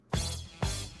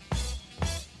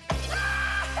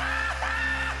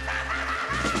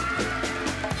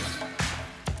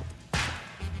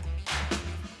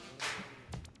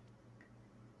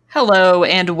Hello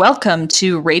and welcome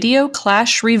to Radio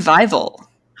Clash Revival.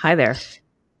 Hi there.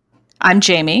 I'm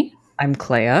Jamie. I'm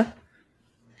Cléa.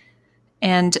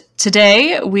 And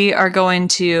today we are going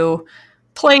to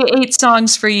play 8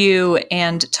 songs for you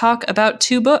and talk about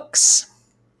 2 books.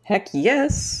 Heck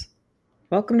yes.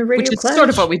 Welcome to Radio Clash. Which is sort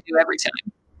of what we do every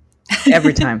time.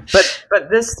 Every time.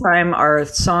 But this time our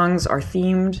songs are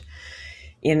themed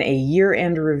in a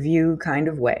year-end review kind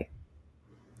of way.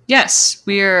 Yes,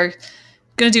 we are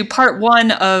going to do part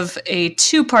 1 of a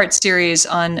 2-part series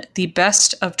on the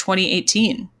best of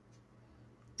 2018.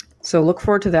 So look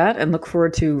forward to that and look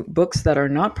forward to books that are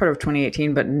not part of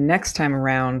 2018, but next time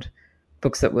around,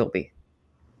 books that will be.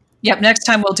 Yep, next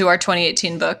time we'll do our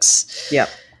 2018 books. Yep.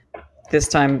 This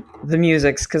time, the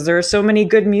musics, because there are so many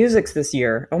good musics this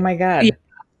year. Oh my God.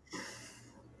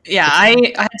 Yeah,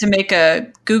 I had to make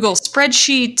a Google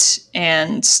spreadsheet,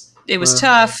 and it was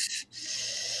tough.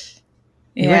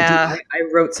 Yeah. I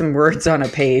wrote some words on a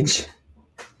page.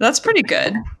 That's pretty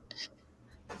good.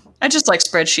 I just like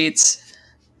spreadsheets.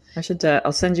 I should.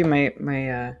 I'll send you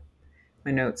my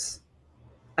notes.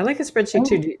 I like a spreadsheet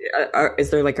too. Is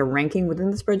there like a ranking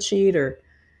within the spreadsheet, or?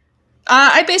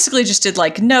 I basically just did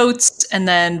like notes and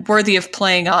then worthy of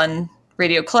playing on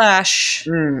Radio Clash.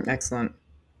 Excellent.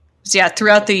 So yeah,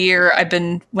 throughout the year,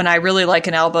 when I really like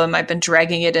an album, I've been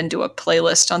dragging it into a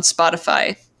playlist on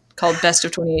Spotify called Best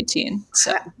of 2018.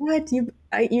 So what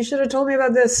you should have told me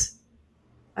about this.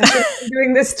 I should be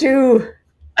doing this too.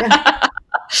 Yeah.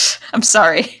 I'm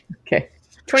sorry. Okay,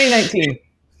 2019.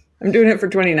 I'm doing it for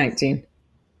 2019.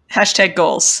 Hashtag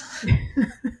goals.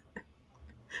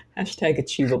 Hashtag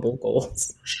achievable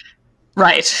goals.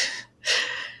 Right.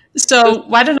 So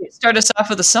why don't I start us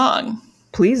off with a song?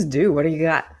 Please do. What do you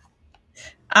got?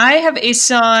 I have a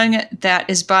song that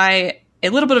is by a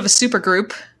little bit of a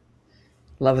supergroup.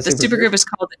 Love a supergroup. The supergroup is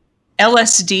called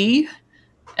LSD,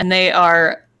 and they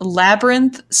are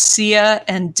Labyrinth, Sia,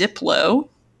 and Diplo.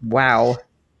 Wow.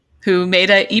 Who made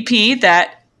an EP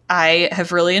that I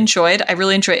have really enjoyed. I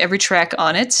really enjoy every track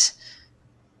on it.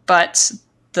 But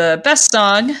the best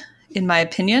song, in my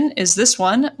opinion, is this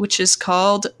one, which is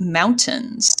called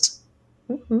Mountains.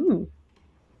 Ooh.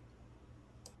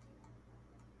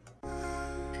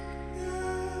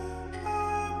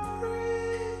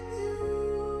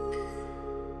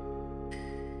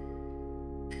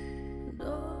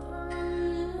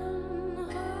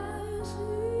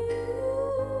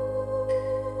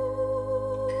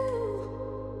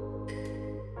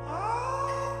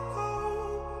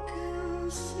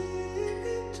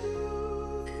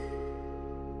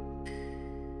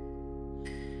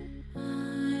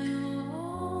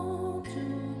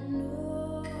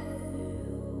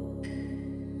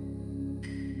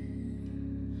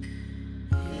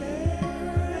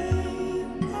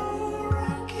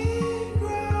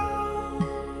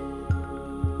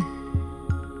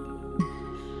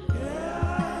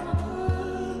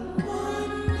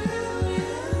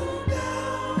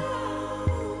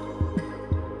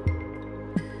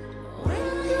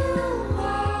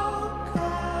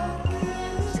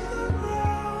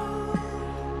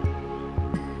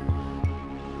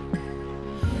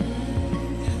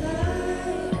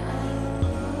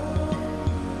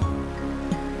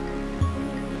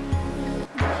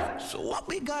 What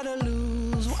we gotta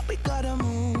lose, what we gotta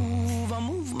move, I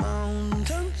move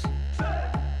mountains.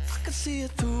 I could see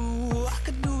it through, I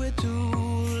could do it too,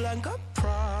 like a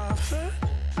prophet.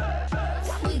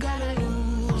 What we gotta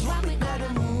lose, what we gotta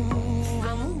move,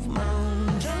 I move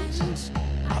mountains.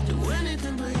 I'll do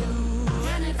anything for you,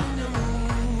 anything to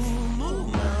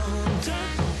move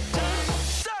mountains.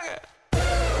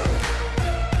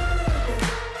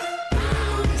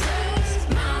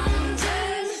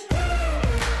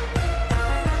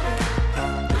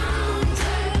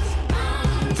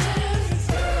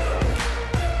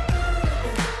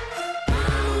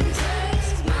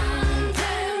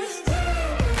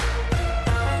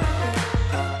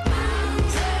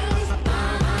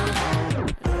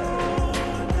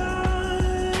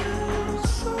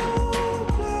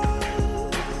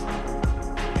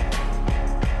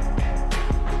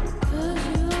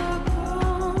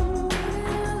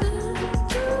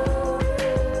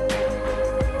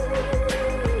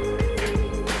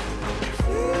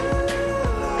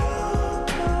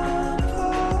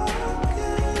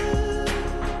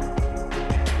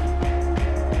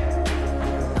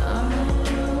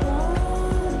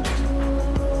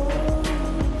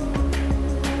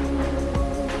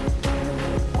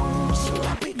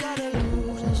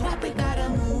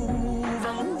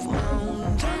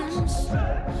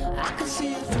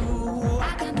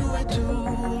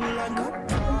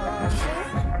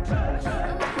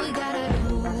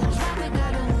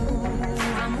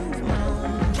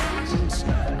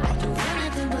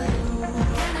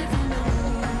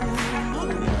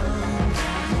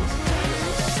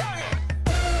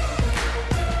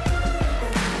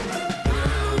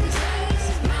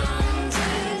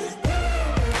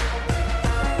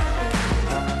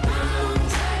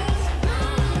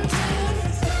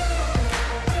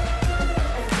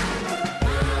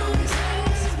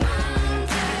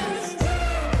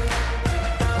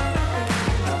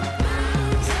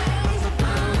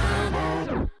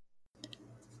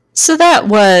 So that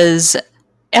was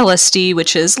LSD,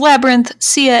 which is Labyrinth,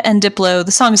 Sia, and Diplo.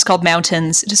 The song is called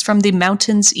Mountains. It is from the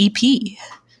Mountains EP.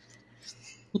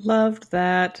 Loved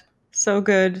that. So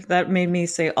good. That made me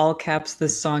say all caps,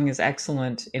 this song is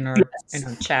excellent in our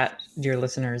chat, dear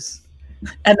listeners.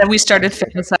 And then we started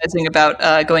fantasizing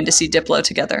about going to see Diplo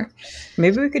together.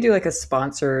 Maybe we could do like a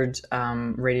sponsored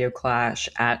Radio Clash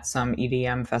at some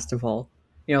EDM festival.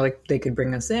 You know, like they could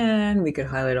bring us in. We could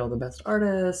highlight all the best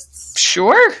artists.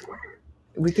 Sure.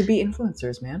 We could be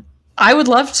influencers, man. I would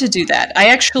love to do that. I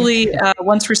actually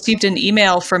once received an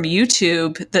email from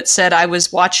YouTube that said I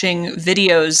was watching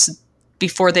videos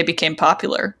before they became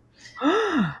popular.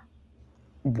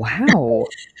 Wow.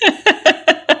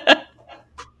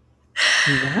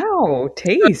 Wow.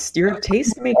 Taste. You're a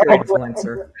tastemaker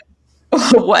influencer.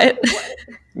 What?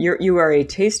 You are a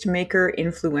tastemaker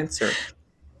influencer.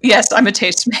 Yes, I'm a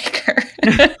tastemaker.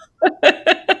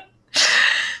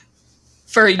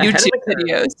 For YouTube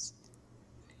videos.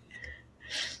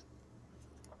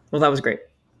 Well, that was great.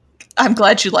 I'm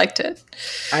glad you liked it.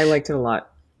 I liked it a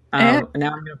lot. Now I'm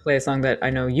going to play a song that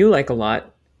I know you like a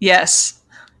lot. Yes.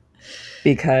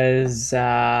 Because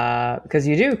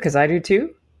you do, because I do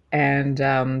too. And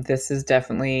this is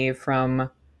definitely from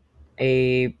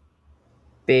a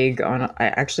big on. I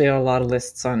actually had a lot of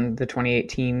lists on the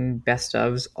 2018 best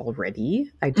ofs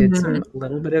already. I did some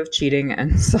little bit of cheating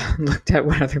and looked at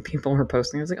what other people were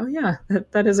posting. I was like, oh yeah,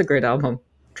 that is a great album.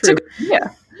 True.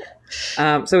 Yeah.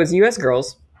 So it's US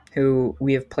Girls, who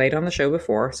we have played on the show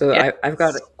before. So yes. I've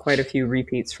got quite a few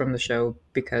repeats from the show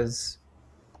because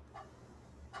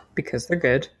they're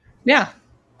good. Yeah.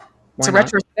 It's a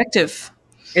retrospective.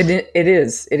 It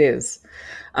is.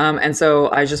 And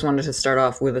so I just wanted to start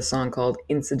off with a song called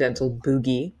Incidental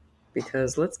Boogie,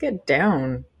 because let's get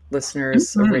down,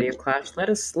 listeners of Radio Clash. Let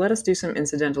us do some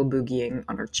incidental boogieing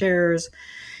on our chairs,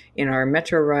 in our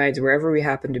metro rides, wherever we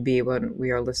happen to be when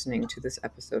we are listening to this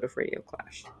episode of Radio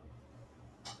Clash.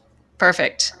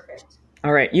 Perfect.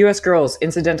 All right, US Girls,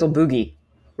 Incidental Boogie,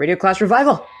 Radio Clash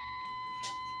Revival.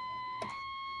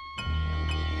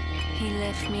 He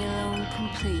left me alone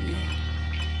completely.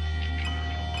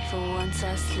 For once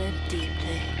I slept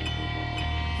deeply,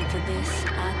 and for this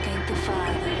I thank the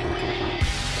Father.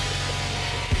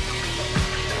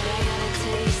 But I gotta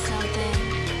tell you something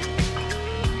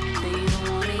that you don't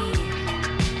wanna hear.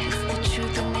 It's the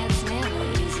truth, and that's never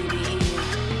easy to hear.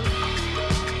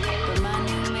 But my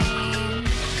new man,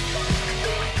 well,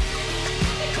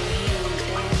 he don't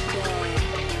die.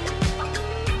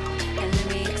 And let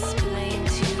me explain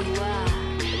to you why.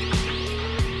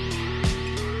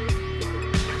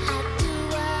 I do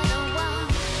what I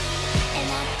want, and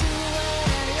I do what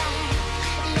I like.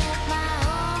 Left my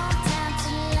own time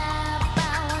to lie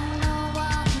about what no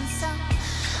one saw.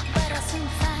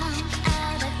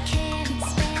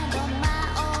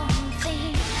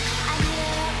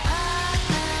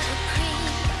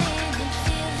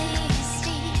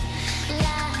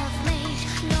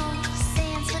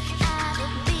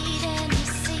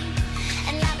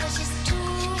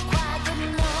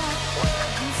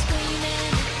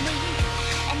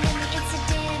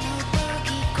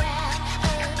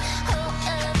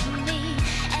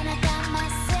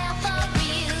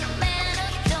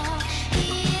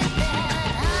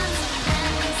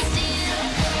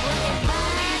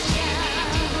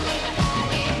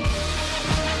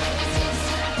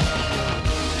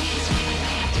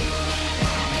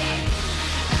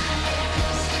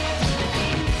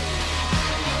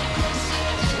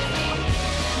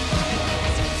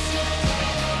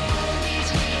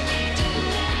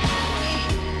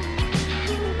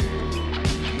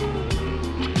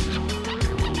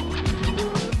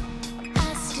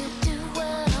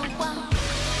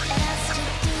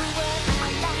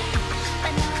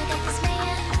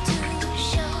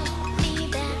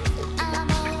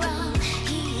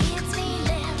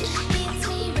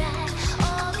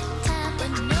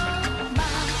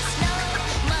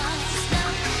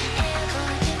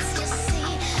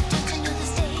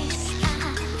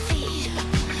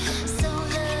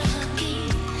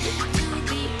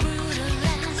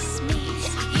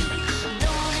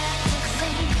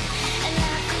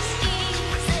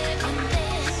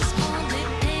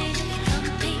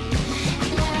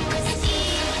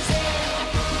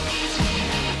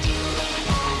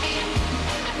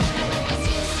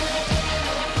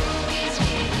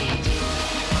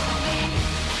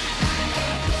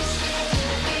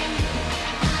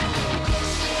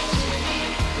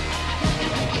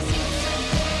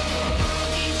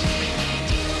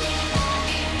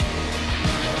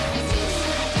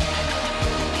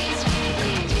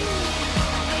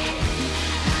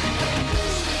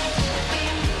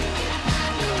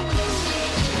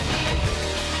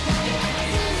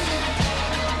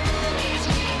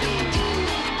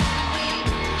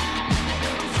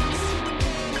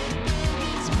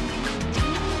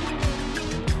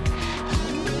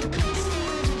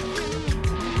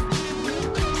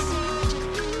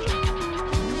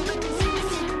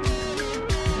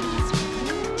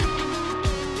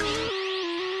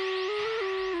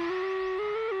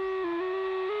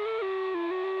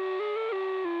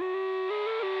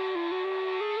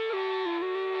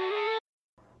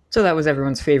 So that was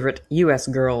everyone's favorite US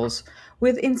girls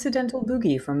with Incidental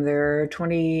Boogie from their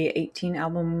 2018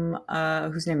 album,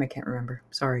 whose name I can't remember.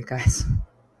 Sorry, guys.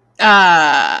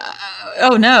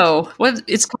 Oh no. What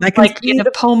it's called, like in a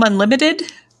poem unlimited?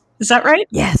 Is that right?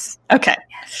 Yes. Okay.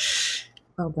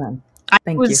 Well done.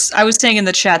 I was saying in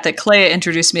the chat that Cléa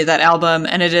introduced me to that album,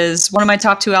 and it is one of my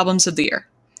top 2 albums of the year.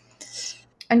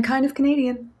 And kind of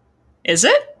Canadian. Is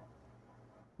it?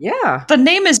 Yeah. The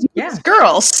name is US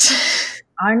Girls.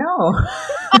 I know.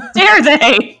 How dare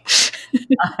they?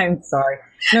 I'm sorry.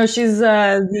 No, she's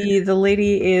the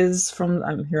lady is from.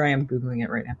 Here I am googling it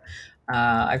right now.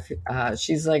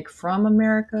 She's like from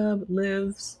America, but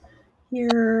lives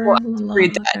here. Well,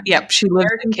 read that. Yep, she lives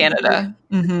in Canada.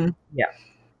 Mm-hmm.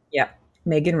 Yeah.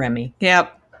 Megan Remy.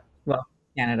 Yep. Well,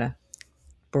 Canada.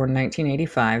 Born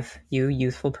 1985. You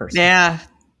youthful person. Yeah.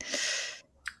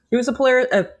 She was a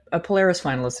Polaris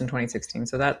finalist in 2016.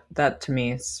 So that to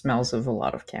me smells of a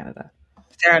lot of Canada.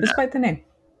 Fair enough. Despite the name.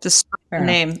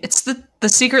 It's the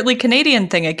secretly Canadian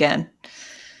thing again.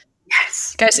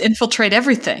 Yes. You guys infiltrate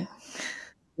everything.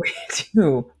 We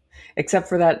do. Except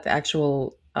for that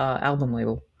actual album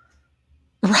label.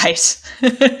 Right.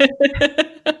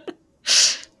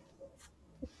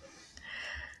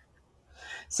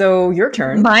 So your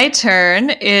turn. My turn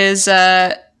is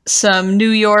some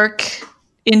New York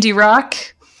indie rock.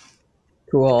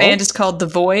 Cool. The band is called the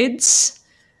Voidz.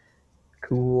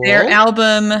 Cool. Their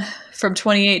album from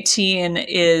 2018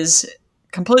 is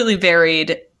completely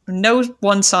varied. No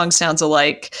one song sounds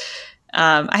alike.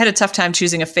 I had a tough time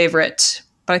choosing a favorite,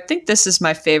 but I think this is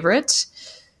my favorite.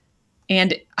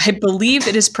 And I believe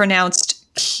it is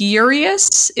pronounced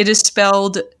QYURRYUS. It is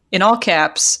spelled in all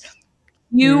caps,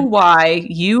 QYURRYUS.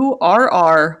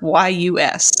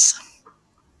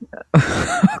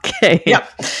 Okay.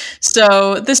 Yep.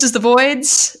 So this is the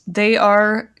Voidz. They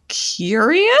are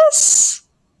curious.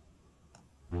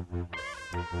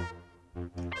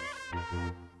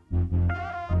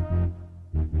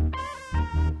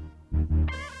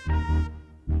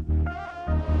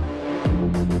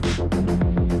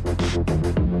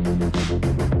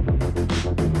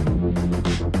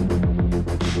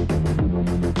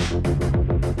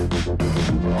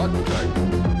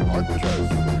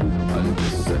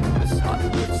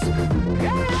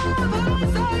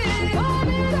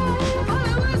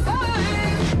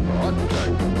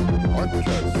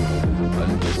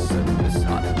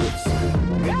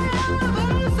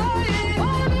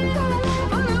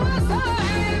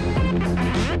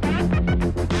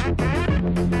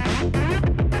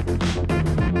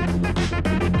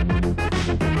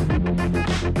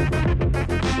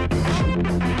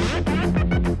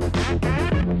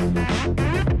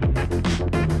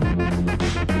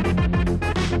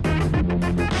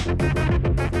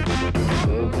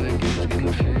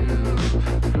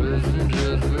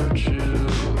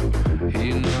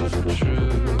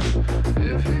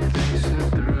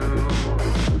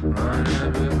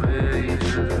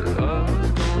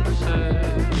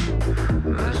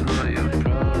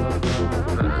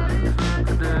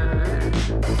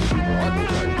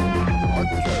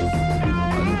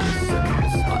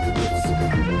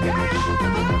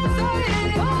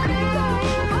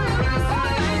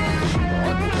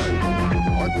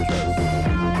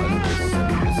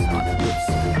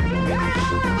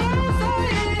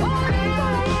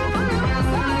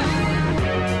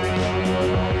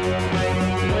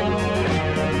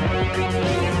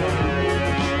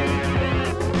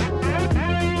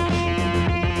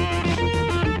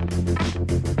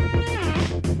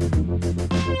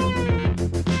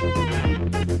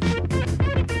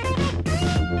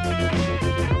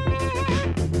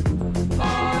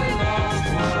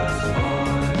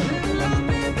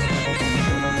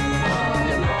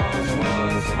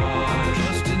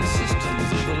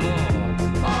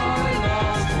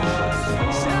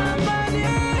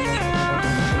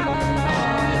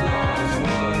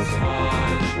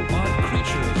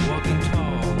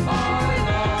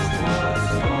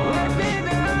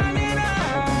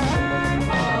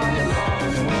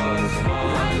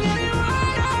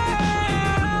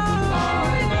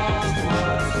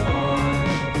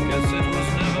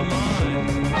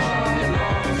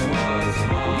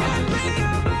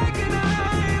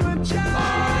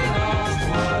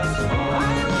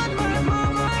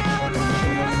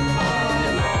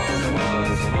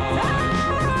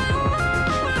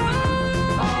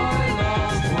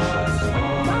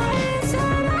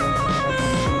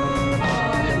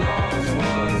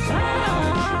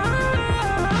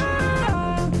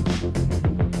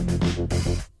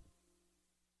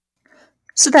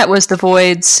 So that was the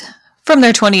Voidz from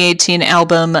their 2018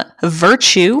 album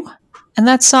Virtue. And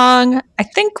that song, I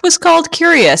think, was called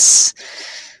Curious.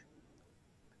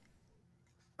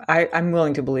 I'm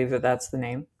willing to believe that that's the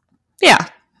name. Yeah.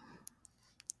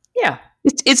 Yeah.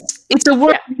 It's a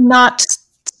word not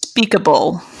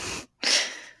speakable.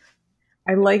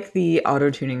 I like the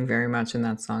auto-tuning very much in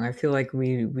that song. I feel like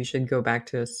we should go back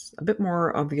to a bit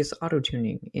more obvious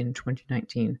auto-tuning in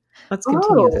 2019. Let's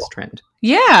continue this trend.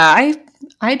 Yeah,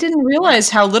 I didn't realize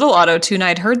how little auto-tune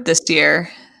I'd heard this year.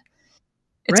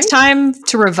 It's time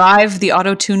to revive the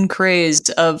auto-tune craze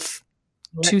of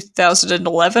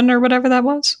 2011 or whatever that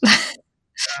was.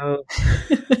 Oh.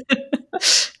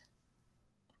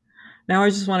 Now I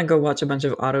just want to go watch a bunch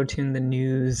of auto-tune the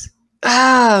news.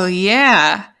 Oh,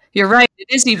 yeah. You're right. It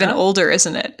is even older,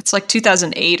 isn't it? It's like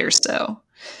 2008 or so.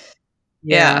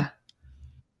 Yeah.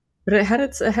 But it had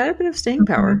a bit of staying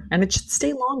power, and it should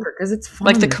stay longer because it's fun.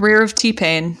 Like the career of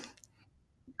T-Pain.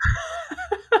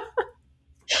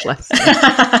 Bless him.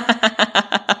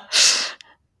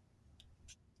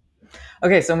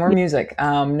 Okay, so more music.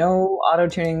 No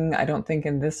auto-tuning, I don't think,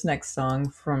 in this next song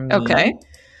from me. Okay.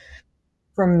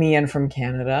 From me and from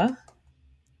Canada.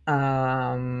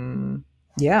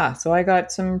 Yeah, so I got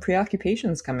some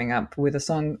Preoccupations coming up with a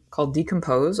song called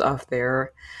Decompose off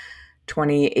their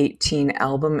 2018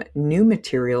 album New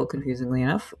Material, confusingly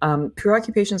enough.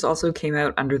 Preoccupations also came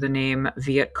out under the name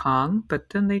Viet Cong, but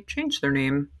then they changed their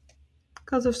name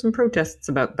because of some protests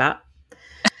about that.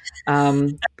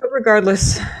 But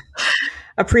regardless,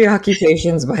 a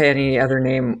Preoccupations by any other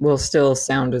name will still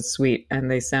sound as sweet,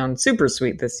 and they sound super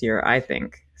sweet this year, I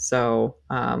think. So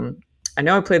I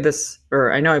know I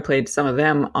played some of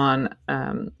them on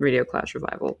Radio Clash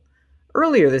Revival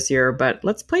earlier this year, but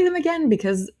let's play them again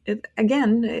because,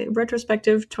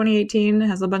 retrospective 2018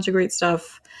 has a bunch of great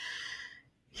stuff.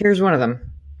 Here's one of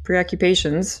them.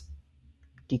 Preoccupations,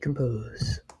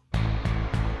 Decompose.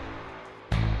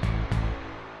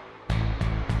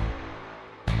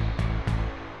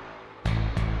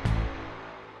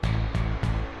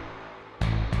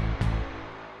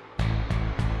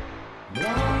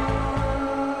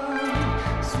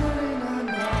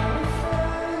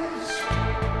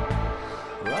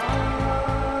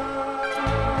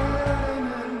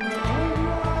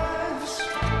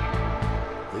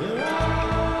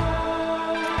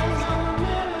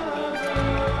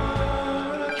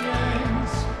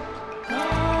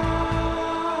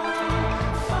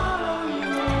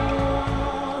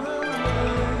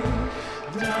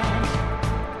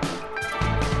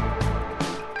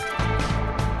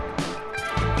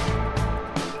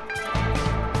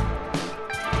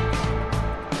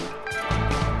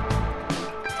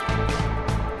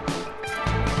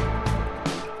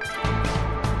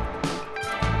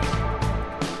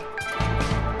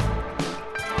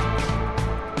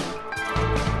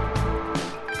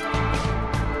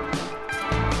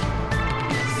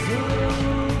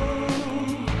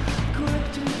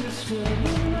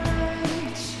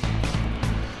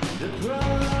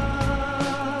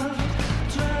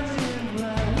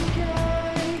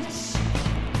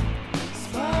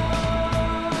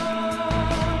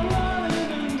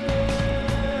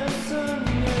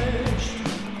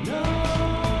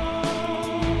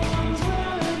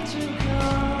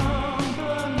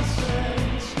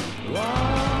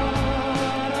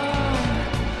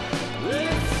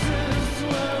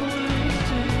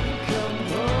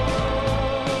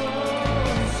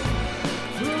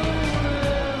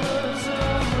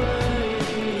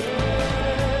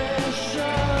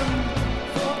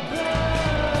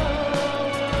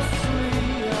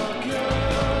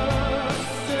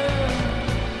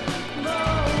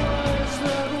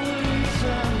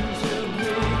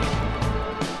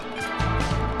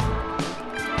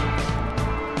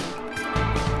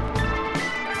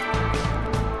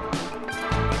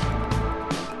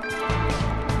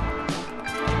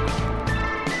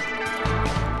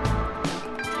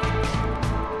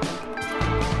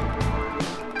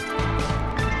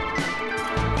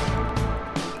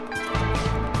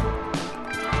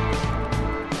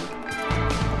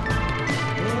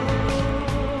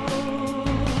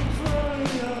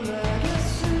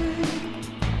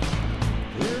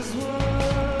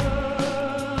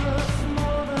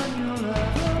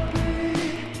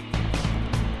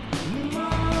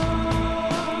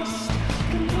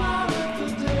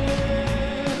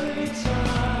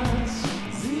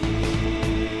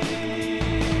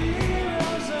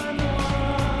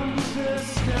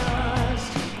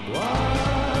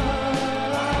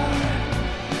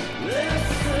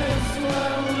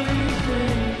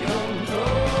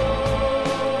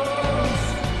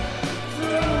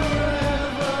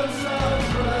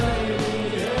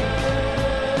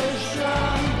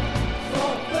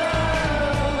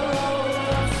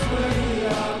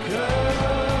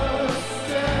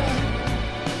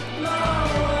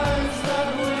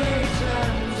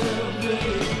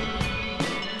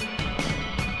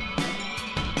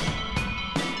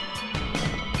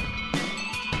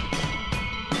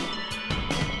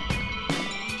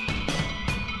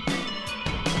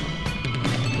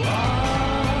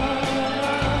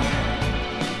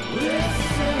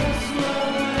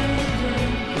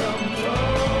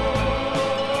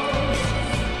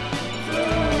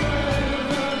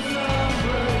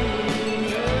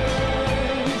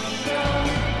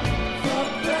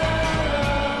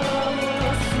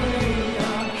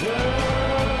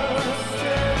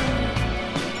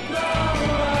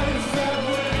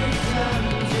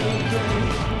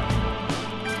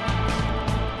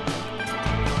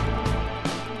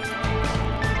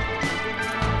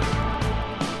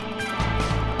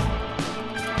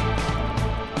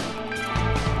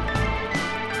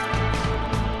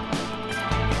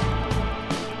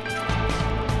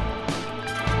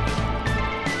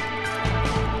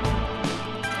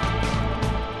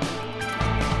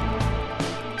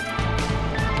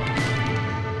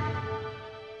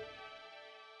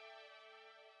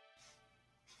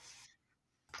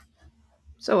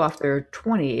 So off their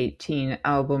 2018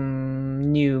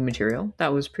 album New Material,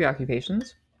 that was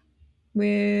Preoccupations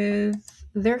with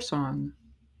their song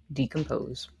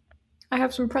Decompose. I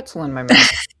have some pretzel in my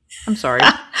mouth. I'm sorry.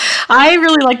 I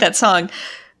really like that song.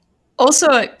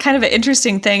 Also, kind of an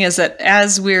interesting thing is that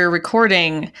as we're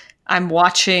recording, I'm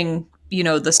watching,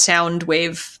 the sound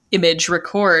wave image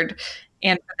record.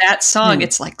 And for that song,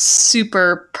 it's like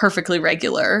super perfectly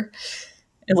regular.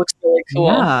 It looks really cool.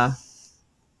 Yeah.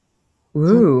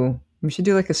 Ooh. We should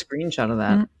do like a screenshot of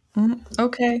that.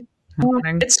 Okay.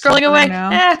 It's scrolling away.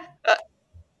 Now.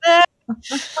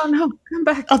 Oh no, come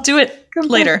back. I'll do it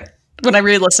later when I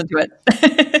re-listen to it.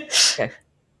 Okay.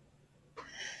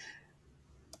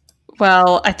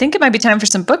 Well, I think it might be time for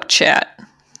some book chat.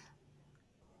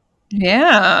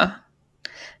 Yeah.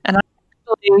 And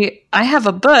I have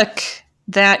a book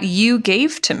that you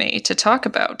gave to me to talk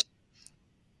about.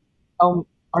 Oh,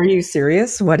 are you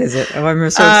serious? What is it? Oh, I'm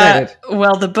so excited.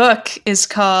 Well, the book is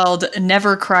called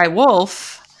Never Cry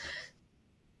Wolf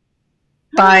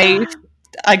by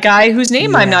a guy whose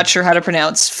name I'm not sure how to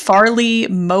pronounce. Farley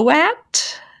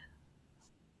Mowat?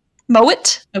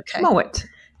 Mowat? Okay. Mowat.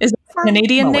 Is it a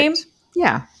Canadian Mowat. name?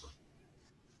 Yeah.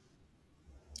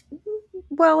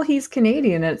 Well, he's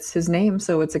Canadian. It's his name,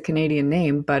 so it's a Canadian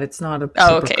name, but it's not a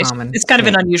super common. It's kind of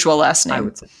an unusual last name. I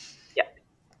would say. Yeah.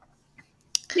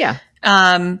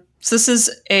 Yeah. So this is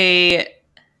a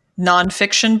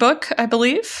nonfiction book, I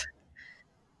believe.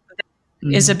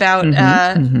 Is about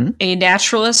a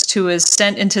naturalist who is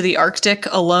sent into the Arctic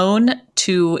alone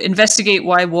to investigate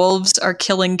why wolves are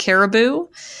killing caribou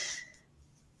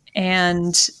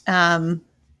and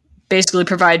basically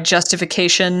provide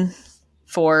justification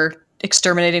for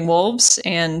exterminating wolves.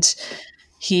 And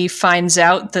he finds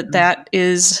out that that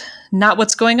is not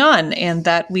what's going on and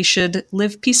that we should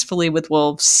live peacefully with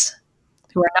wolves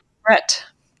who are not a threat.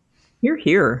 You're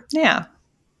here. Yeah.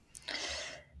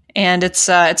 And it's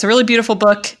a really beautiful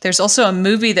book. There's also a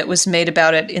movie that was made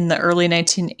about it in the early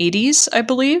 1980s, I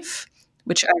believe,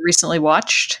 which I recently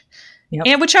watched,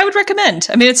 and which I would recommend.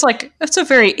 I mean, it's a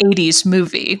very 80s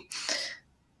movie.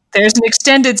 There's an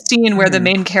extended scene where the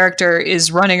main character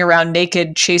is running around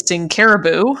naked chasing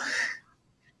caribou.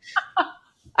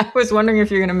 I was wondering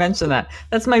if you're going to mention that.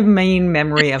 That's my main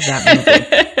memory of that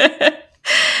movie.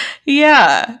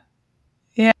 Yeah.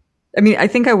 I mean, I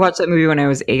think I watched that movie when I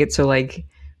was 8, so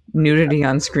nudity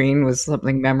on screen was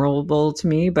something memorable to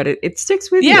me, but it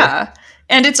sticks with you. Yeah.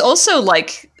 And it's also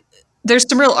there's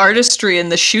some real artistry in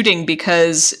the shooting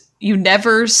because you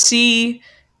never see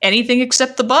anything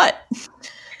except the butt.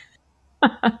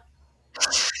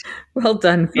 Well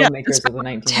done, filmmakers of the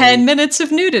 1980s. 10 minutes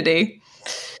of nudity.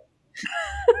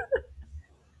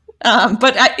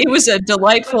 But it was a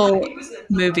delightful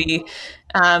movie.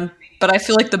 But I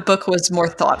feel like the book was more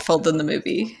thoughtful than the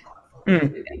movie.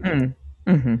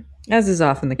 As is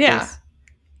often the case. Yeah.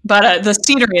 But the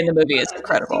scenery in the movie is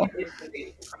incredible.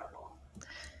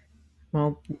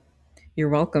 Well, you're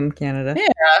welcome, Canada.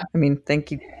 Yeah. I mean,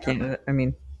 thank you, Canada. I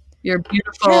mean, your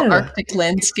beautiful Arctic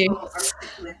landscape.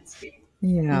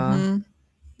 Yeah.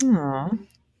 Aww.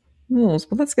 Wolves.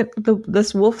 Well, let's get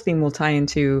this wolf theme will tie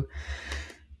into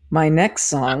my next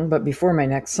song. But before my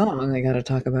next song, I got to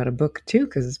talk about a book too,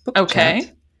 because it's book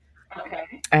chat.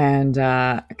 And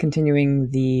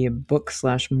continuing the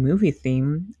book/movie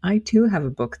theme, I too have a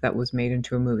book that was made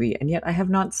into a movie, and yet I have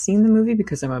not seen the movie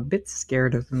because I'm a bit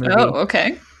scared of the movie. Oh,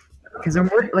 okay. Because I'm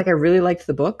worried, I really liked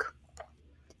the book,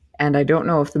 and I don't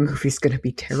know if the movie's going to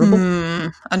be terrible.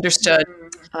 Understood.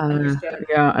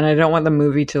 Yeah, and I don't want the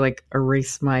movie to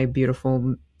erase my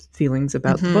beautiful feelings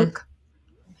about the book.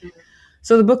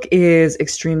 So the book is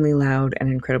Extremely Loud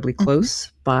and Incredibly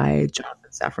Close by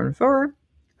Jonathan Safran Foer.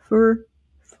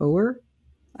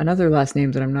 Another last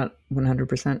name that I'm not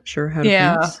 100% sure how to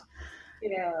pronounce.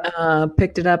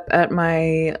 Picked it up at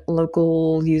my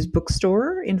local used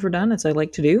bookstore in Verdun, as I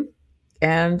like to do,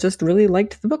 and just really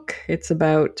liked the book. It's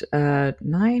about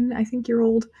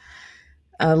 9-year-old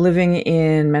living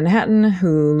in Manhattan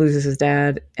who loses his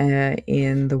dad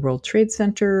in the World Trade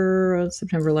Center on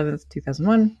September 11th,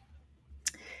 2001.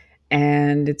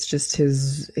 And it's just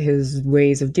his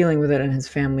ways of dealing with it and his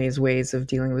family's ways of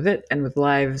dealing with it and with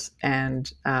lives.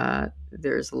 And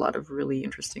there's a lot of really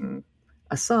interesting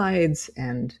asides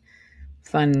and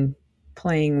fun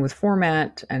playing with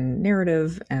format and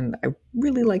narrative. And I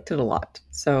really liked it a lot.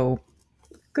 So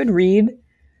good read.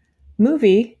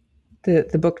 Movie,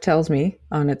 the book tells me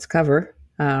on its cover.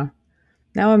 Now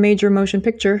a major motion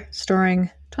picture starring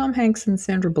Tom Hanks and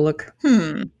Sandra Bullock. I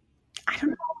don't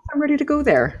know if I'm ready to go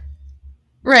there.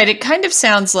 Right. It kind of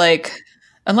sounds like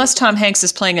Unless Tom Hanks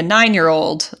is playing a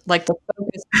 9-year-old, like the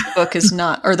focus of the book is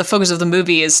not, or the focus of the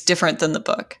movie is different than the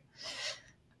book.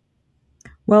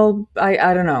 Well,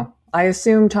 I don't know. I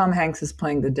assume Tom Hanks is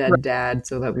playing the dead dad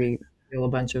so that we feel a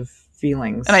bunch of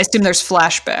feelings. And I assume there's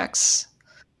flashbacks.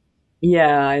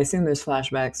 Yeah, I assume there's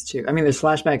flashbacks too. I mean, there's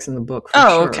flashbacks in the book for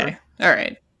Oh, sure. okay. All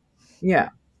right. Yeah.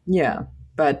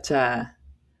 But I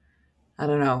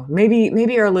don't know.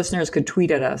 Maybe our listeners could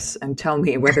tweet at us and tell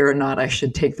me whether or not I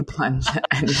should take the plunge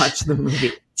and watch the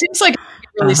movie. Seems like a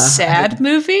really sad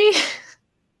movie.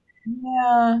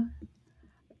 Yeah.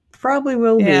 Probably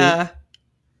will be. Yeah.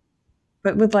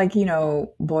 But with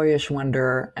boyish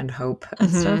wonder and hope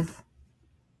and stuff.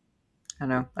 I don't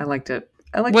know. I liked it.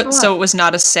 I liked it a lot. So it was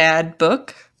not a sad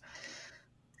book?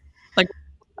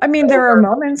 I mean, there are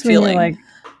moments when you're like...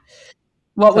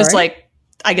 What was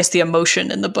I guess the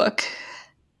emotion in the book?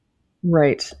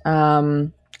 Right. I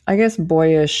guess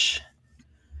boyish,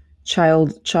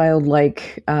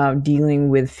 childlike, dealing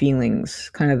with feelings,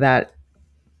 kind of that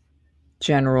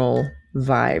general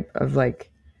vibe of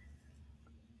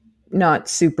not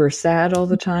super sad all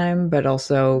the time, but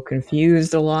also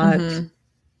confused a lot. And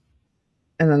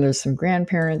then there's some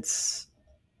grandparents,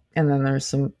 and then there's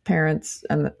some parents,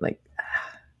 and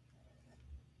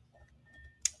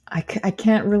I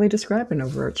can't really describe an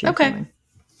overarching feeling.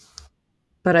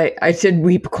 But I did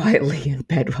weep quietly in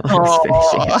bed while I was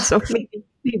finishing it, so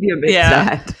maybe a bit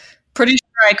sad. Pretty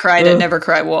sure I cried at Never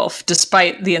Cry Wolf,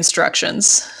 despite the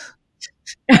instructions.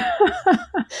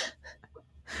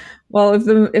 Well,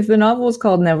 if the novel was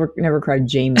called Never Cry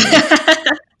Jamie.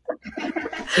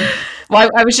 Well,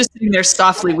 I was just sitting there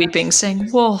softly weeping,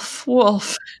 saying, "Wolf,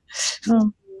 wolf."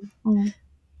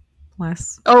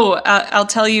 Bless. I'll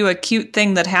tell you a cute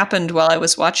thing that happened while I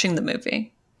was watching the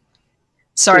movie.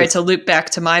 Sorry to loop back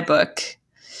to my book.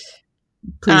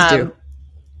 Please do.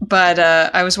 But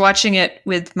I was watching it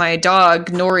with my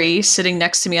dog, Nori, sitting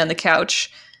next to me on the couch.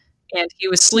 And he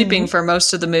was sleeping for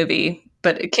most of the movie.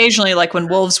 But occasionally, when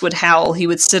wolves would howl, he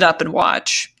would sit up and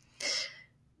watch.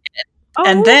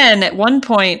 And then at one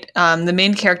point, the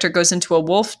main character goes into a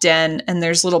wolf den and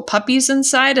there's little puppies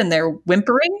inside and they're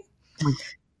whimpering.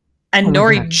 And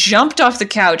Nori jumped off the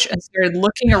couch and started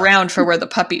looking around for where the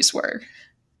puppies were.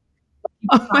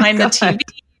 Behind the TV, I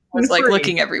was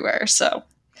looking everywhere. So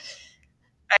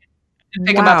I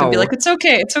pick him up and be like, it's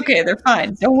okay, they're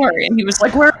fine, don't worry. And he was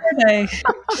like, where are they?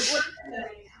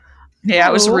 Yeah,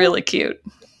 it was really cute.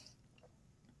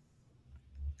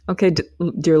 Okay,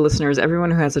 dear listeners, everyone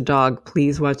who has a dog,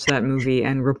 please watch that movie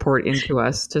and report into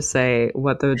us to say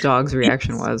what the dog's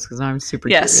reaction was, because I'm super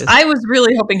curious. I was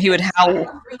really hoping he would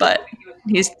howl, but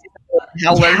he's a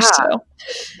howler, so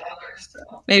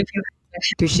maybe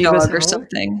a dog or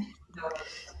something.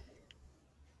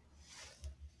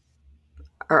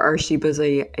 Are Shibas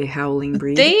a howling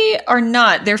breed? They are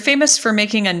not. They're famous for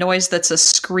making a noise that's a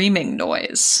screaming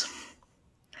noise.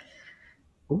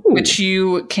 Ooh. Which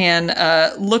you can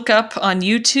look up on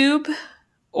YouTube,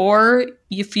 or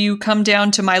if you come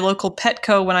down to my local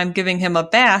Petco when I'm giving him a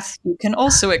bath, you can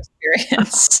also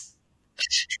experience.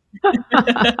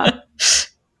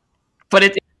 But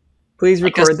it please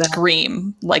record that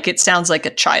scream, it sounds like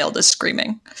a child is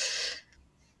screaming.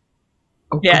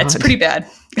 Yeah, it's pretty bad.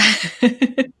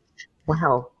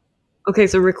 Wow. Okay,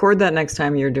 so record that next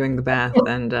time you're doing the bath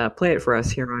and play it for us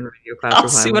here on Radio Class. I'll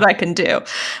see what I can do.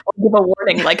 I'll give a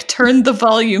warning, turn the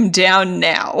volume down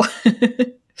now.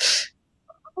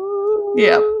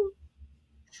 Yeah.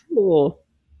 Cool.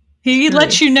 He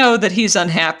lets you know that he's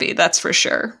unhappy, that's for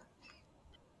sure.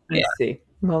 I see.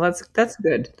 Well, that's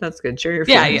good. That's good. Share your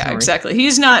feelings. Yeah, exactly.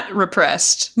 He's not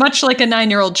repressed. Much like a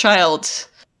 9-year-old child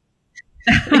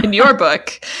in your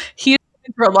book, he's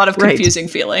going through a lot of confusing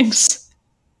feelings.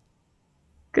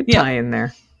 Good tie in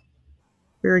there.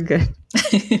 Very good.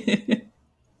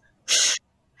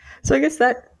 So I guess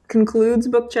that concludes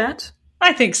book chat.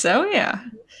 I think so, yeah.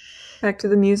 Back to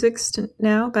the musics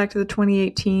now. Back to the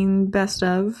 2018 best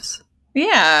ofs.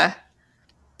 Yeah.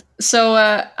 So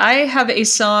I have a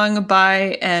song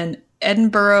by an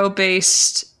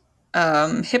Edinburgh-based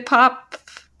hip-hop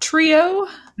trio.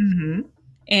 Mm-hmm.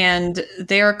 And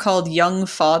they are called Young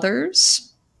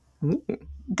Fathers. Ooh.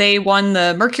 They won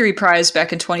the Mercury Prize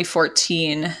back in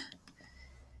 2014.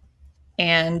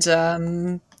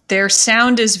 And their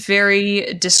sound is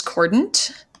very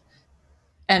discordant.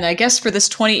 And I guess for this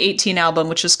 2018 album,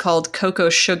 which is called Cocoa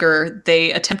Sugar,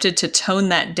 they attempted to tone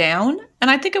that down. And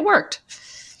I think it worked.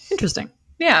 Interesting.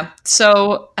 Yeah.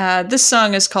 So this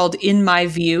song is called In My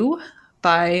View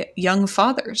by Young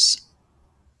Fathers.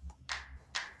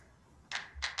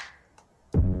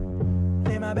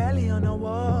 Lay my belly on a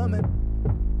woman.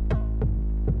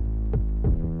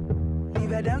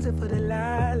 we're dancing for the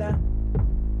la-la.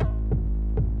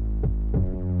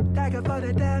 Tiger for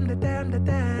the damn, the damn, the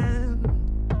damn.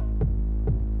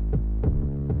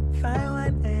 Fine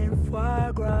wine and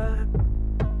foie gras.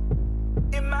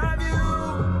 In my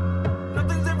view,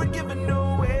 nothing's ever given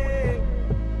away.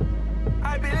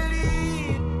 I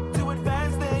believe to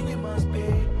advance, then you must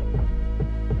pay.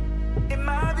 In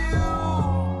my view,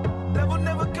 love will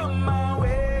never come my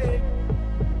way.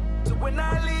 So when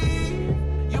I leave,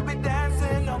 you'll be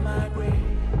dancing on my grave.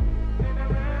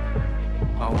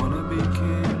 I wanna be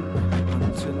king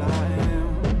until I am.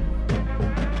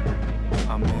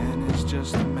 A man is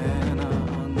just a man, I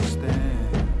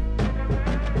understand.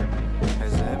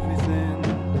 Has everything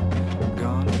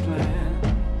gone to plan?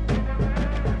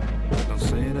 Don't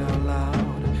say it out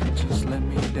loud, just let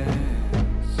me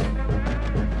dance.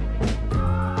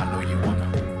 I know you wanna,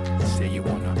 say you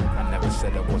wanna. I never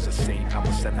said I was a saint, I'm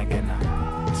a sin again,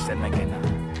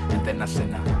 and then I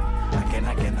sin again.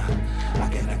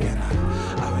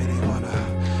 I really wanna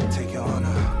take your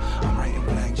honor. I'm writing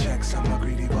blank checks, I'm a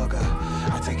greedy bugger.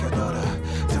 I take your daughter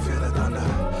to feel the thunder.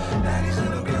 Daddy's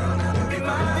little girl, not every in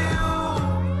my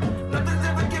view, nothing's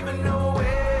ever given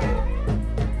away.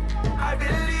 I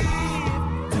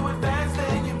believe to advance,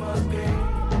 then you must pay.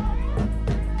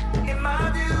 In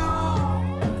my view,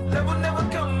 love will never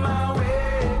come my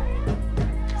way.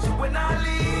 So when I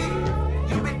leave,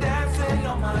 you'll be dancing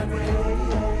on my grave.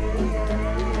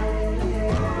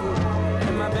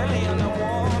 In my belly on the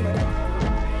woman,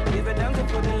 leave it down to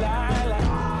put the lila.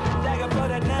 Dagger for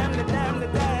the damn, the damn, the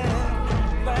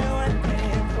damn. Fire one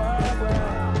and forever.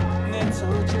 Next to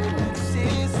you, next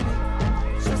sees me.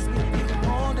 Trust me, even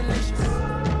more delicious.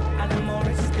 And I'm more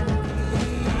rich than me.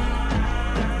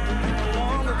 No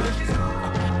longer vicious.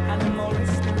 And I'm more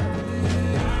rich than me.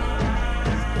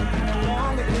 No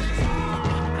longer vicious.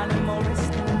 And I'm more rich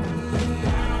than me.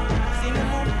 See no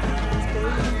more peace,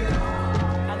 baby.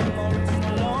 And I'm more rich,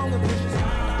 no longer vicious.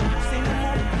 See no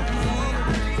more peace.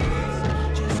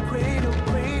 Just cradle,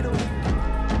 cradle.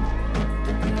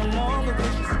 No longer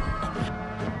vicious.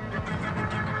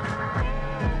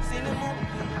 See no more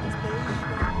peace, baby.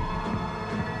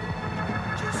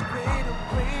 Just cradle,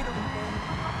 cradle.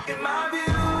 In my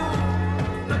view,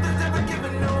 nothing's ever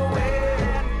given away.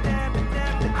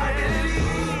 I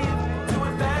believe to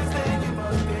advance, then you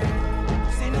must pay.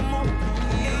 See no more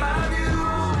peace. In my view,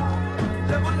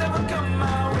 love will never come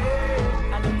my way.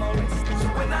 And I'm more rich. So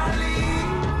when I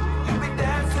leave, you'll be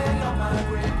dancing on my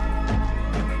grave.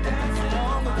 You'll be dancing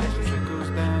on my grave. Trickles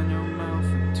down your mouth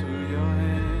into your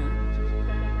hands.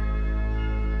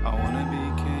 I wanna be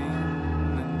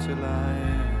king until I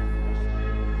am.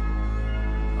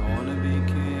 I wanna be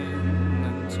king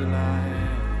until I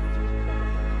am.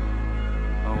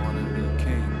 I wanna be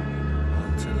king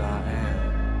until I am.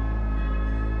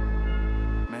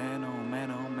 Man, oh man,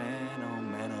 oh man, oh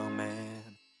man, oh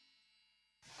man.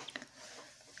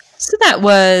 So that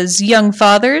was Young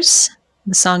Fathers.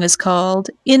 The song is called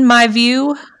In My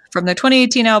View from their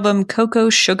 2018 album Cocoa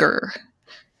Sugar.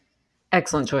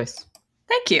 Excellent choice.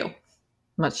 Thank you.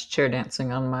 Much chair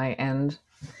dancing on my end.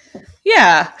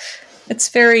 Yeah, it's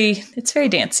very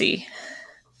dancey.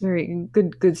 Very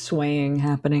good swaying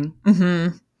happening.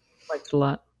 Mm-hmm. Liked it a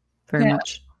lot. Very Yeah.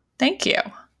 much. Thank you.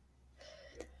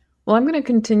 Well, I'm going to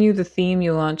continue the theme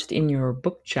you launched in your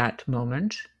book chat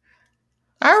moment.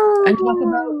 And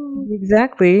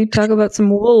talk about some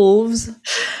wolves.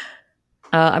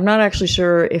 I'm not actually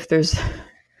sure if there's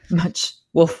much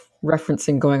wolf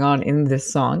referencing going on in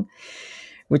this song,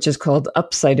 which is called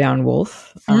Upside Down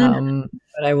Wolf.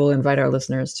 But I will invite our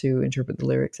listeners to interpret the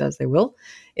lyrics as they will.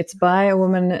 It's by a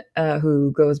woman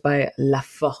who goes by La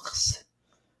Force.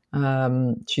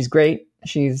 She's great.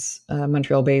 She's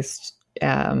Montreal-based.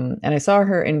 And I saw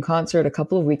her in concert a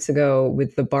couple of weeks ago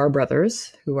with the Bar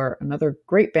Brothers, who are another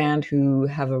great band who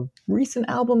have a recent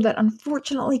album that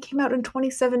unfortunately came out in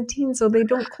 2017, so they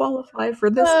don't qualify for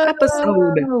this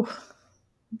episode.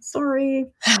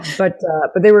 Sorry. But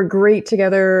they were great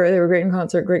together. They were great in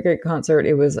concert. Great concert.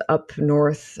 It was up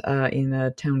north in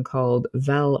a town called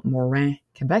Val-Morin,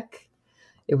 Quebec.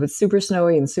 It was super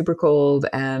snowy and super cold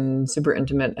and super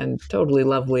intimate and totally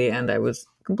lovely. And I was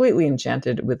completely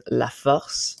enchanted with La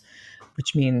Force,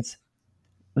 which means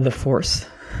the force.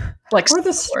 Like or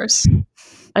the Force.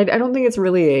 I don't think it's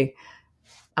really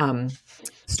a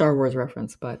Star Wars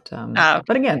reference, but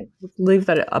again, leave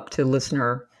that up to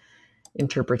listener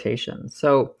interpretation.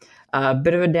 So a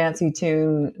bit of a dancey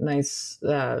tune, nice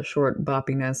short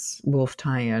boppiness, wolf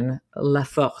tie-in, La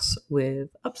Force with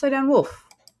Upside Down Wolf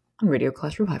on Radio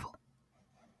Class Revival.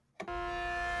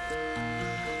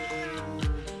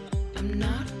 I'm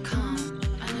not calm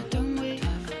and I don't wait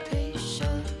for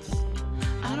patience.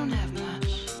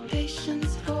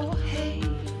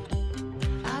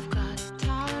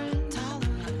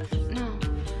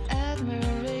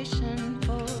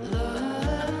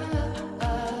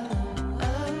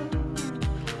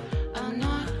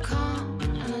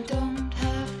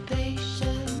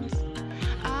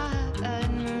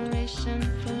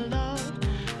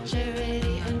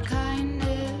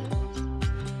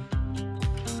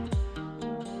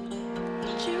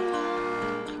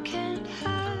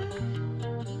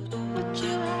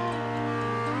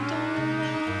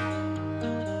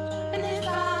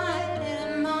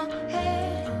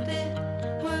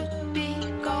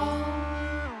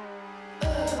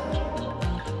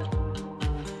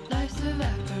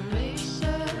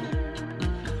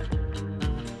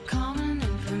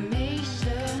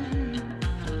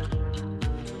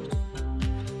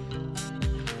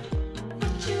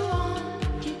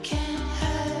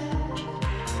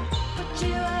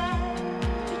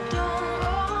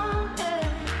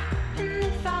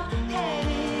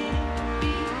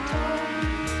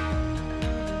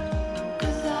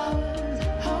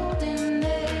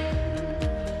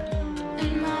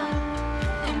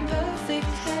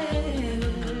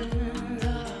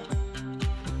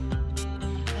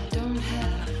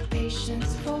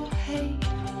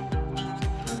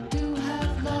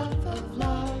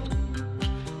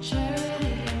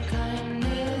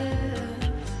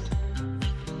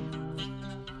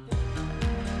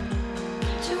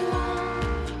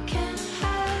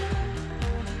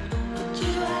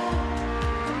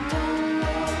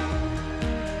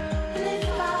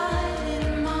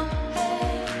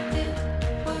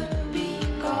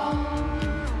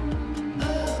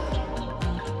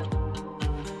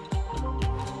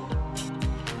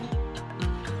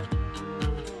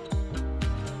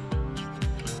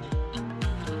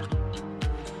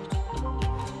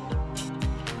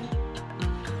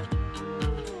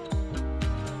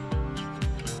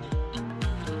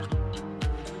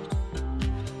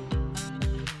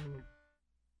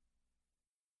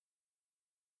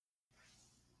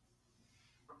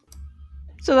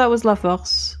 So that was La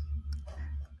Force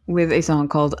with a song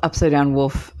called Upside Down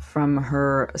Wolf from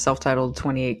her self-titled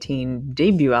 2018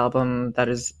 debut album that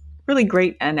is really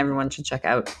great and everyone should check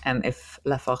out. And if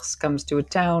La Force comes to a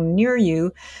town near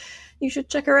you, you should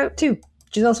check her out too.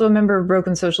 She's also a member of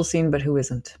Broken Social Scene, but who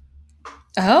isn't?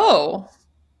 Oh.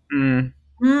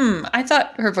 I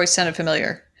thought her voice sounded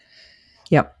familiar.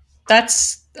 Yep.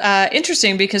 That's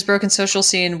interesting because Broken Social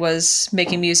Scene was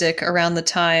making music around the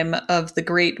time of the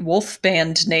great wolf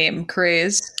band name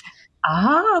craze.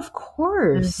 Ah, of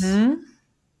course.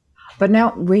 But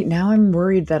now I'm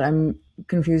worried that I'm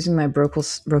confusing my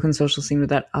Broken Social Scene with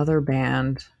that other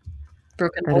band.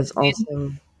 Broken That Wolf is Scene.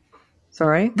 also...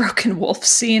 Sorry? Broken Wolf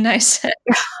Scene, I said.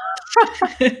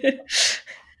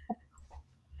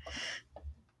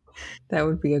 That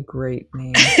would be a great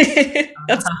name.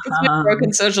 That's my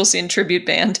Broken Social Scene tribute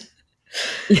band.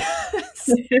 Yes.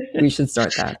 We should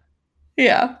start that.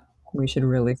 Yeah. We should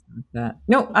really start that.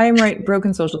 No, I am right.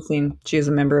 Broken Social Scene. She is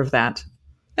a member of that.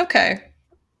 Okay.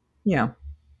 Yeah.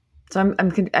 So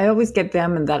I always get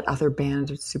them and that other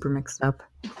band super mixed up.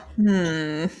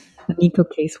 The Nico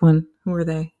Case one. Who are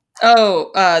they?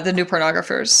 Oh, the New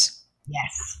Pornographers.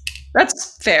 Yes.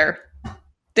 That's fair.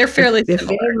 They're fairly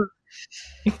similar.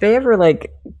 If they ever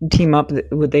like team up,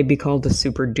 would they be called a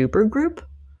super duper group?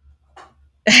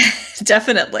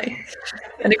 Definitely.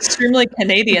 An extremely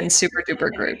Canadian super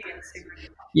duper group.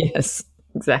 Yes,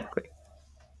 exactly.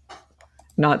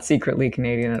 Not secretly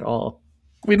Canadian at all.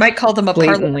 We might call them a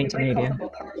Blatantly parliament. Canadian.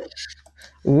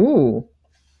 Ooh.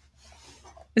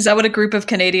 Is that what a group of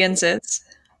Canadians is?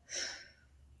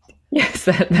 Yes,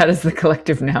 that is the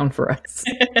collective noun for us.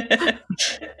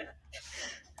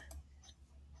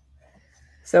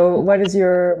 So what is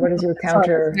your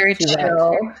counter Very to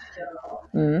chill.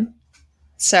 that?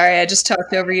 Sorry, I just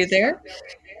talked over you there.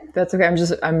 That's okay.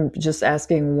 I'm just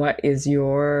asking, what is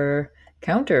your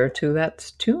counter to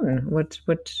that tune?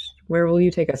 Where will you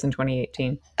take us in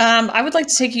 2018? I would like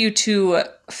to take you to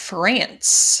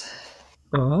France.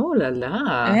 Oh la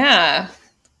la. Yeah.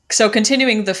 So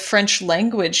continuing the French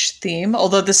language theme,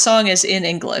 although the song is in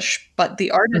English, but the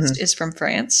artist is from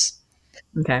France.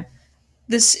 Okay.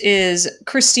 This is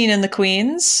Christine and the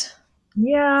Queens.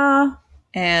 Yeah.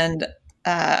 And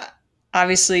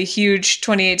obviously huge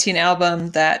 2018 album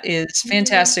that is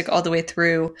fantastic all the way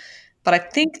through. But I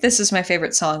think this is my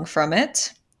favorite song from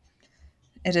it.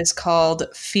 It is called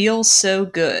Feel So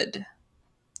Good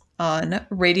on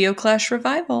Radio Clash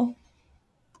Revival.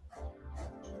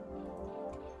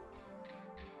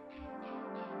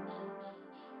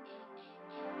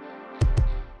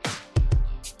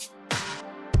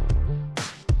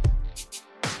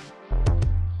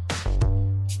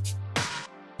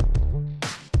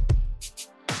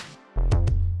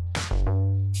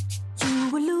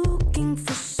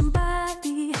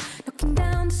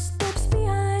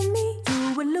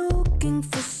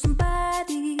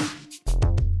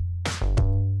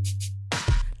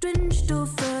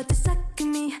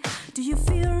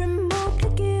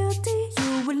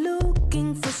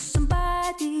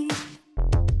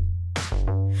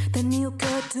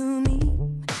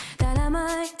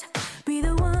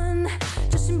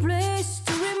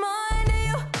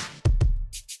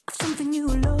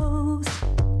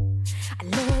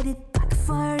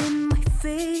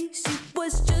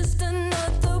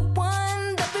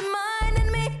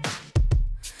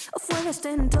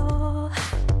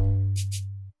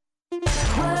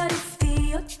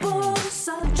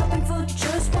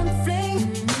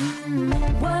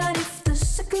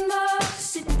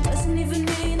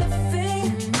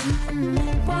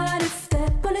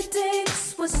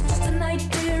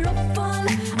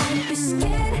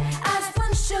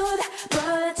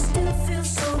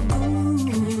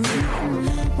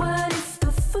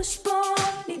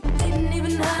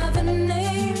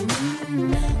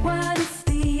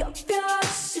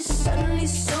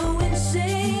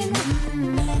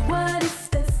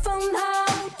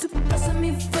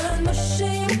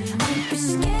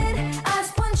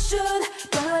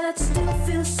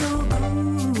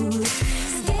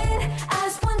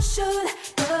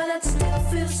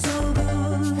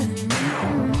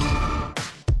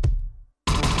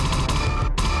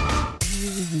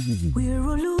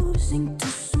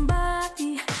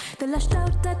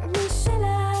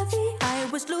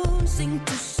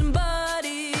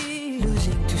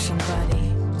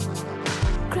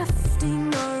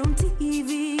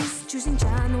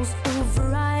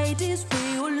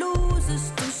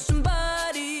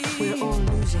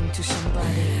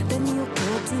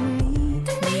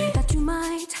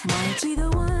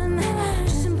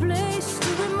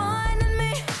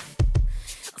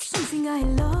 I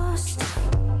lost.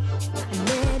 I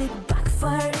let it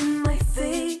backfire in my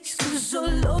face.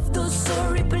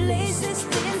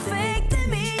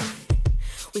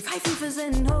 fears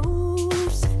and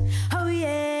hopes. Oh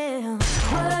yeah.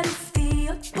 What if the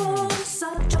earthballs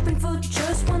are dropping for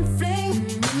just one flame?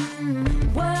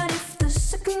 What if the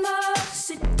second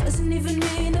loss, it doesn't even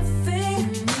mean a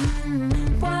thing?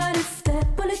 What if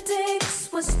that politics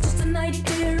was just an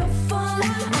idea of fun?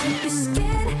 I'd be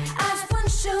scared as one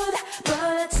should, but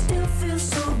I'd still feel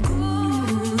so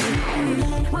good.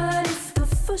 What if the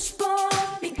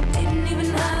firstborn, it didn't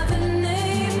even have a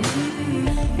name?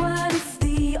 What if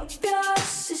the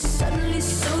obvious is suddenly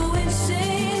so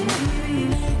insane?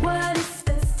 What if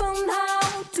they found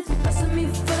how to pass me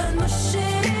for no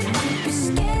shame? I'd be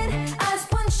scared as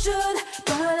one should,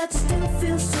 but I'd still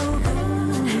feel so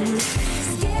good.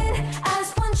 Scared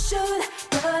as one should,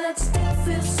 but I'd still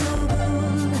feel so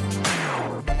good.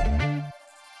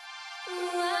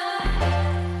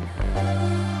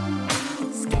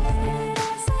 Scared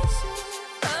as I should,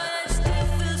 but I still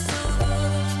feel so good.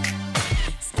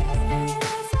 Scared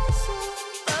as I should,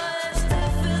 but I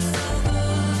still feel so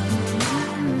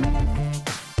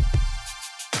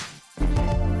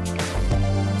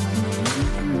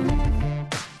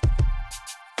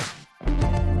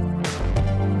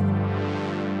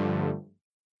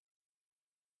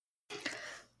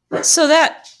So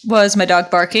that was my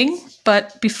dog barking.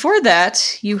 But before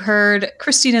that, you heard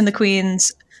Christine and the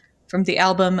Queens from the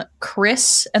album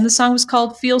Chris, and the song was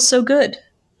called Feel So Good.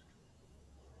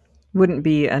 Wouldn't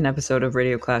be an episode of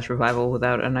Radio Clash Revival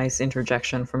without a nice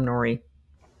interjection from Nori.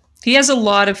 He has a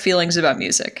lot of feelings about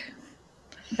music.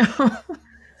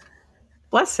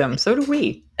 Bless him, so do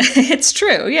we. It's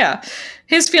true, yeah.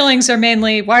 His feelings are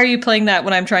mainly, why are you playing that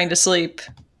when I'm trying to sleep?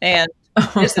 And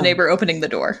is the neighbor opening the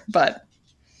door? But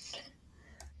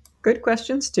good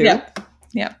questions, too.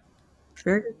 Yeah.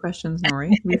 Very good questions,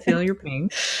 Nori. We feel your pain.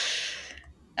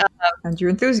 And your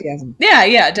enthusiasm.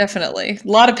 Yeah, definitely. A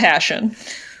lot of passion.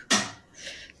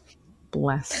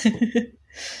 Bless.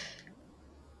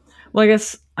 Well, I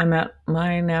guess I'm at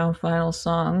my now final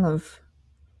song of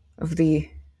the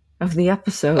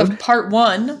episode. Of part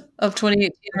 1 of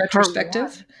 2018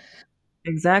 retrospective.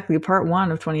 Exactly, part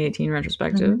 1 of 2018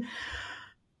 retrospective.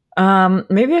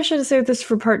 Mm-hmm. Maybe I should have saved this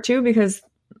for part 2 because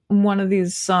one of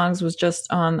these songs was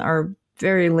just on our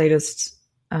very latest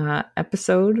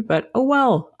episode. But oh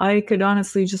well, I could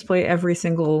honestly just play every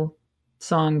single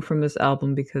song from this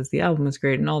album because the album is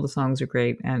great and all the songs are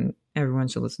great and everyone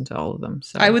should listen to all of them.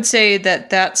 So I would say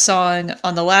that song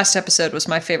on the last episode was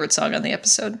my favorite song on the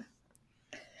episode.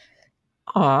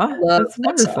 Aw, that's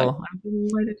wonderful. I'm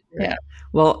delighted to hear it.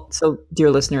 Well, so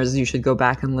dear listeners, you should go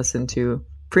back and listen to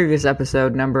previous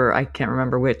episode number, I can't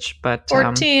remember which, but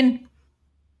 14.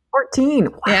 14.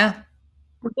 Wow. Yeah.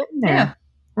 We're getting there. Yeah.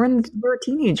 We're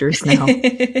teenagers now.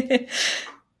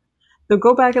 So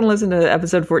go back and listen to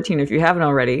episode 14 if you haven't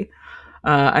already.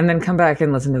 And then come back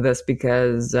and listen to this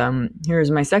because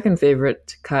here's my second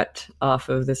favorite cut off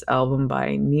of this album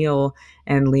by Neil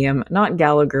and Liam. Not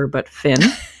Gallagher, but Finn.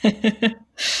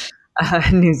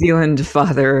 New Zealand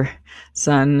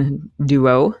father-son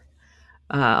duo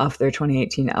off their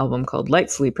 2018 album called Light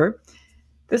Sleeper.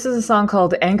 This is a song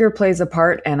called Anger Plays a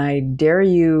Part, and I dare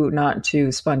you not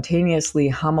to spontaneously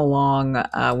hum along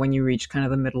when you reach kind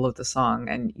of the middle of the song.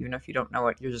 And even if you don't know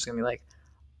it, you're just going to be like,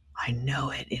 I know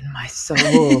it in my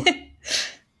soul.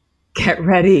 Get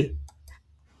ready.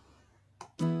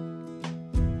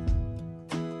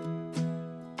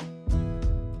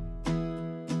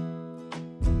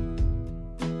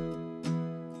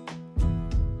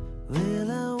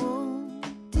 Well, I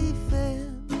won't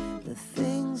defend the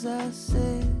things I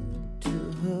said to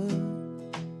her.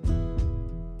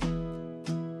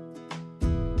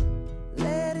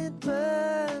 Let it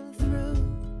burn through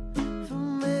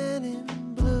from men in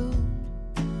blue.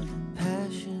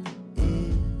 Passion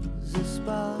is a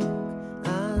spark.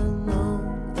 I know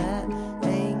that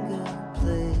anger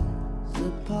plays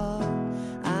a part.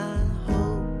 I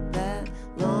hope that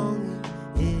longing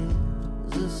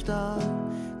is a start.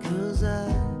 'Cause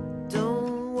I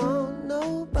don't want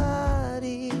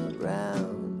nobody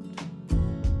around.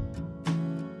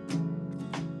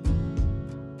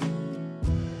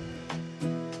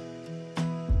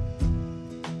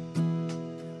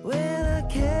 When I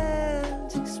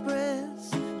can't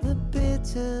express the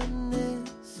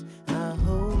bitterness I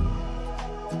hold,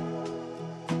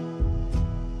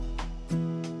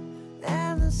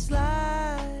 and the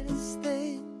slightest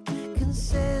thing can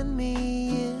send me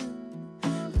in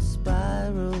a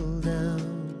spiral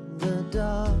down the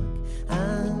dark.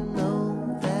 I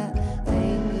know that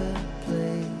anger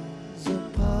plays a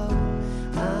part.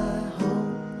 I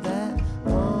hope that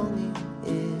longing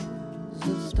is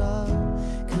a start.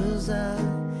 'Cause I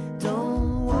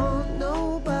don't want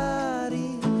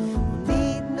nobody,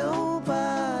 need nobody.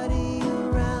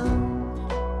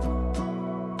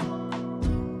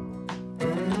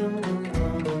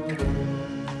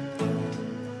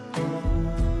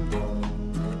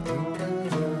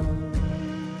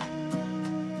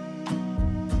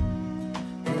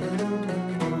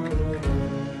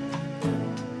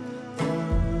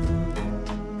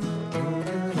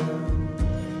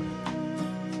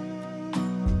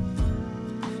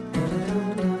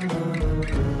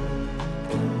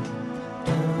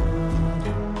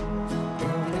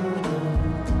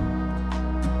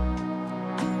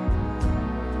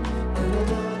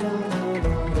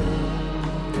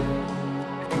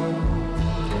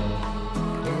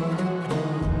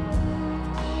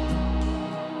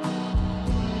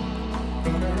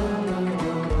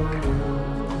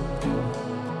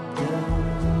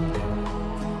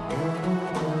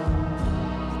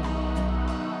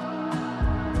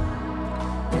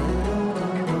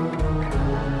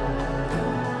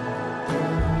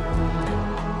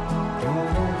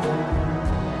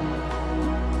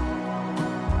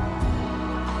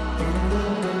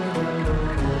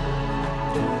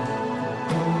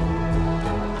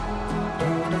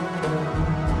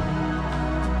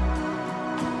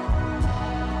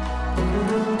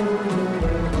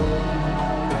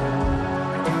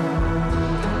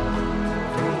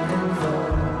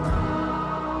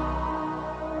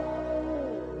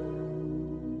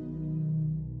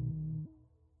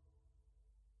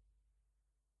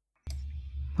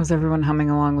 Was everyone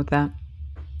humming along with that?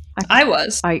 I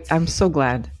was. I'm so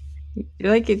glad.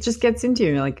 Like, it just gets into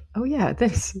you. You're like, oh yeah,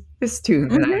 this tune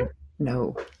that I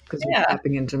know, because you're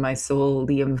tapping into my soul,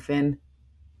 Liam Finn.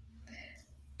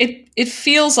 It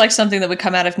feels like something that would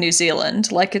come out of New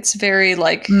Zealand. Like, it's very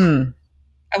like,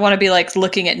 I want to be like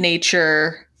looking at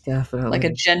nature. Definitely. Like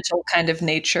a gentle kind of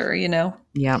nature, you know?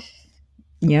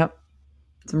 Yep.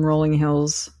 Some rolling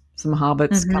hills, some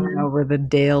hobbits coming over the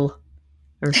dale.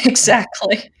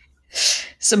 Exactly.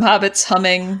 Some hobbits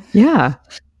humming. Yeah.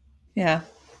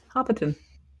 Hobbiton.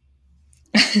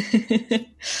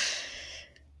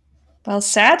 Well,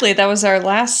 sadly, that was our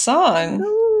last song.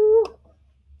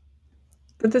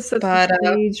 But this sets the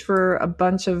stage for a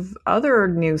bunch of other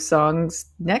new songs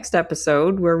next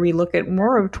episode, where we look at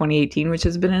more of 2018, which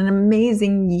has been an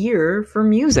amazing year for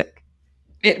music.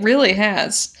 It really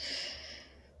has.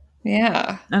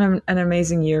 Yeah. And an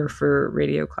amazing year for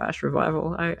Radio Clash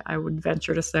Revival, I would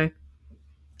venture to say.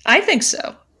 I think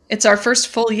so. It's our first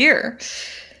full year.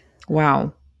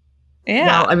 Wow. Yeah.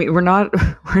 Well, I mean, we're not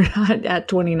at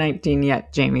 2019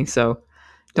 yet, Jamie, so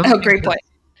don't great point.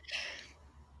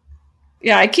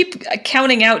 Yeah, I keep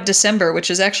counting out December, which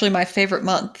is actually my favorite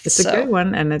month. It's a good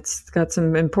one, and it's got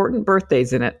some important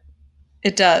birthdays in it.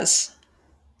 It does.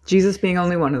 Jesus being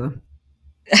only one of them.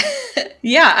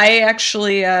 Yeah, I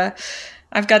actually,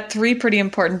 I've got 3 pretty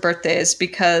important birthdays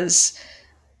because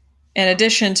in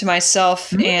addition to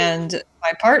myself and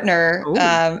my partner,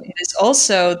 it is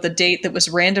also the date that was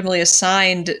randomly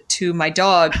assigned to my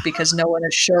dog because no one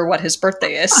is sure what his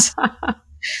birthday is.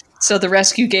 So the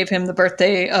rescue gave him the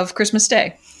birthday of Christmas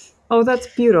Day. Oh, that's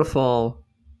beautiful.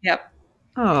 Yep.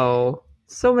 Oh,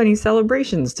 so many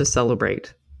celebrations to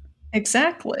celebrate.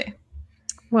 Exactly.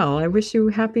 Well, I wish you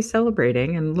happy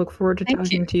celebrating and look forward to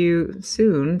talking to you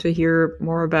soon to hear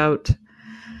more about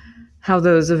how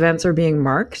those events are being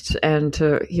marked and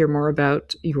to hear more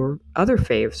about your other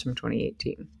faves from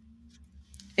 2018.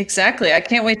 Exactly. I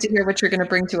can't wait to hear what you're going to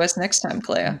bring to us next time,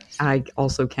 Cléa. I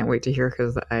also can't wait to hear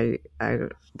because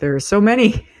there are so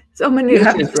many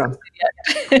to choose from.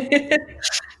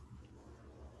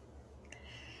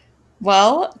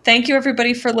 Well, thank you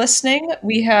everybody for listening.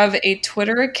 We have a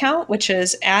Twitter account, which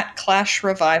is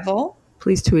 @ClashRevival.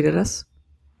 Please tweet at us.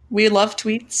 We love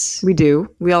tweets. We do.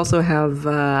 We also have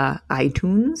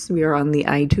iTunes. We are on the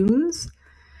iTunes.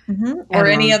 Or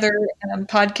any other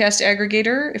podcast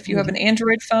aggregator. If you have an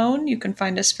Android phone, you can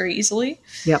find us very easily.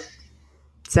 Yep.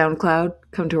 SoundCloud.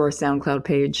 Come to our SoundCloud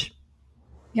page.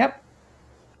 Yep.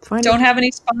 Don't have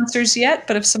any sponsors yet,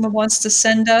 but if someone wants to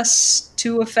send us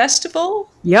to a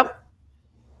festival,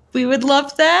 we would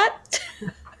love that.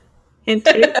 Hint,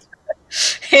 hint.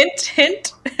 Hint,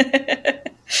 hint.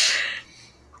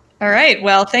 All right.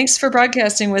 Well, thanks for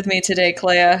broadcasting with me today,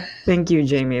 Cléa. Thank you,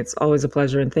 Jamie. It's always a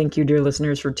pleasure. And thank you, dear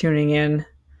listeners, for tuning in.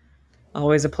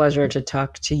 Always a pleasure to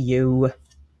talk to you.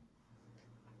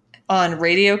 On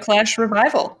Radio Clash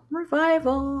Revival.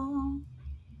 Revival.